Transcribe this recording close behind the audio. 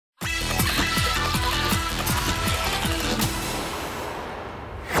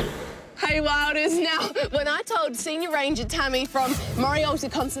Wilders. Now, when I told Senior Ranger Tammy from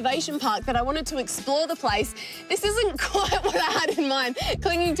Morialta Conservation Park that I wanted to explore the place, this isn't quite what I had in mind,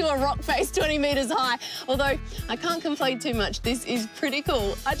 clinging to a rock face 20 metres high. Although, I can't complain too much. This is pretty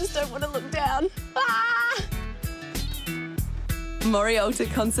cool. I just don't want to look down. Ah! Morialta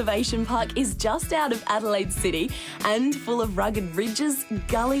Conservation Park is just out of Adelaide City and full of rugged ridges,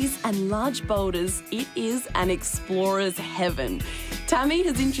 gullies and large boulders. It is an explorer's heaven. Tammy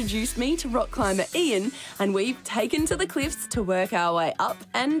has introduced me to rock climber Ian and we've taken to the cliffs to work our way up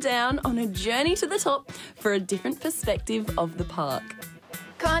and down on a journey to the top for a different perspective of the park.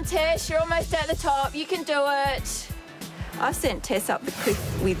 Come on, Tess, you're almost at the top. You can do it. I've sent Tess up the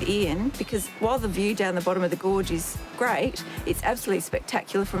cliff with Ian because while the view down the bottom of the gorge is great, it's absolutely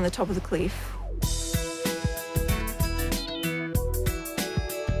spectacular from the top of the cliff.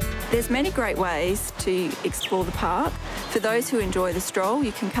 There's many great ways to explore the park. For those who enjoy the stroll,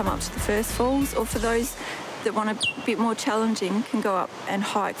 you can come up to the first falls, or for those that want a bit more challenging, can go up and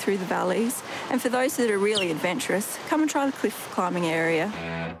hike through the valleys. And for those that are really adventurous, come and try the cliff climbing area.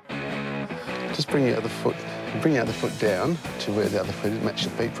 Just bring your other foot. Bring your other foot down to where the other foot is. Match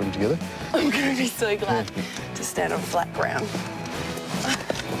your feet, put them together. I'm going to be so glad to stand on flat ground.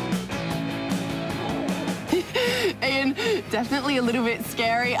 Ian, definitely a little bit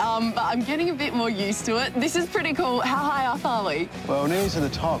scary, but I'm getting a bit more used to it. This is pretty cool. How high up are we? Well, nearly to the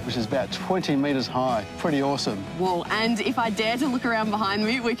top, which is about 20 metres high. Pretty awesome. Whoa, and if I dare to look around behind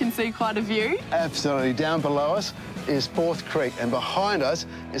me, we can see quite a view. Absolutely. Down below us is Forth Creek, and behind us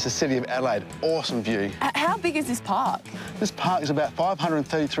is the city of Adelaide. Awesome view. How big is this park? This park is about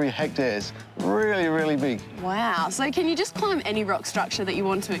 533 hectares. Really, really big. Wow. So can you just climb any rock structure that you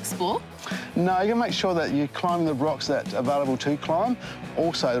want to explore? No, you're going to make sure that you climb the rocks that are available to climb.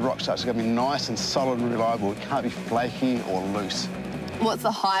 Also, the rock structure is going to be nice and solid and reliable. It can't be flaky or loose. What's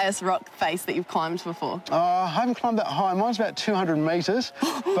the highest rock face that you've climbed before? I haven't climbed that high. Mine's about 200 metres,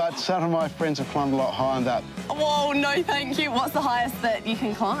 but some of my friends have climbed a lot higher than that. Whoa, no thank you. What's the highest that you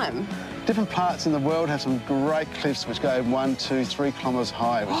can climb? Different parts in the world have some great cliffs which go 1, 2, 3 kilometres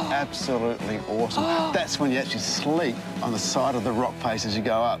high, which is absolutely awesome. That's when you actually sleep on the side of the rock face as you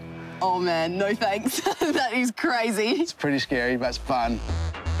go up. Oh, man, no thanks. That is crazy. It's pretty scary, but it's fun.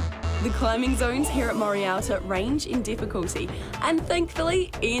 The climbing zones here at Morialta range in difficulty, and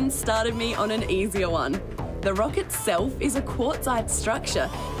thankfully, Ian started me on an easier one. The rock itself is a quartzite structure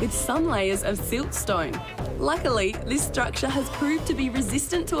with some layers of siltstone. Luckily, this structure has proved to be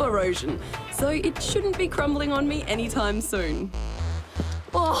resistant to erosion, so it shouldn't be crumbling on me anytime soon.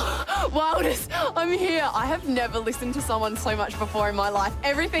 Oh, Wilders, I'm here. I have never listened to someone so much before in my life.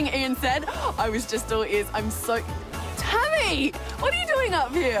 Everything Ian said, I was just all ears. I'm so... Tammy, what are you doing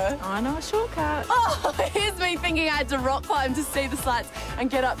up here? I know a shortcut. Oh, here's me thinking I had to rock climb to see the sights and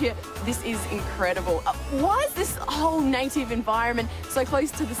get up here. This is incredible. Why is this whole native environment so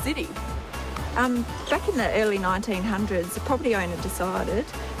close to the city? Back in the early 1900s, the property owner decided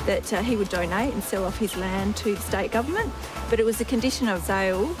that he would donate and sell off his land to the state government, but it was a condition of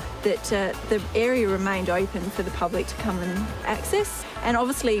sale that the area remained open for the public to come and access. And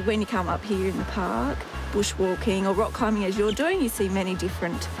obviously when you come up here in the park, bushwalking or rock climbing as you're doing, you see many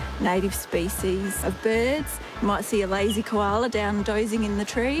different native species of birds. You might see a lazy koala down dozing in the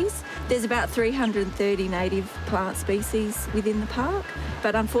trees. There's about 330 native plant species within the park,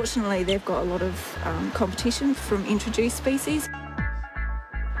 but unfortunately they've got a lot of competition from introduced species.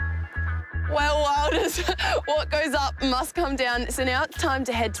 Well, Wilders, what goes up must come down. So now it's time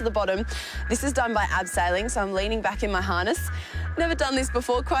to head to the bottom. This is done by abseiling, so I'm leaning back in my harness. Never done this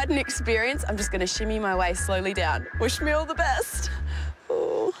before, quite an experience. I'm just going to shimmy my way slowly down. Wish me all the best.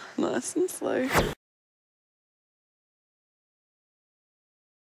 Oh, nice and slow.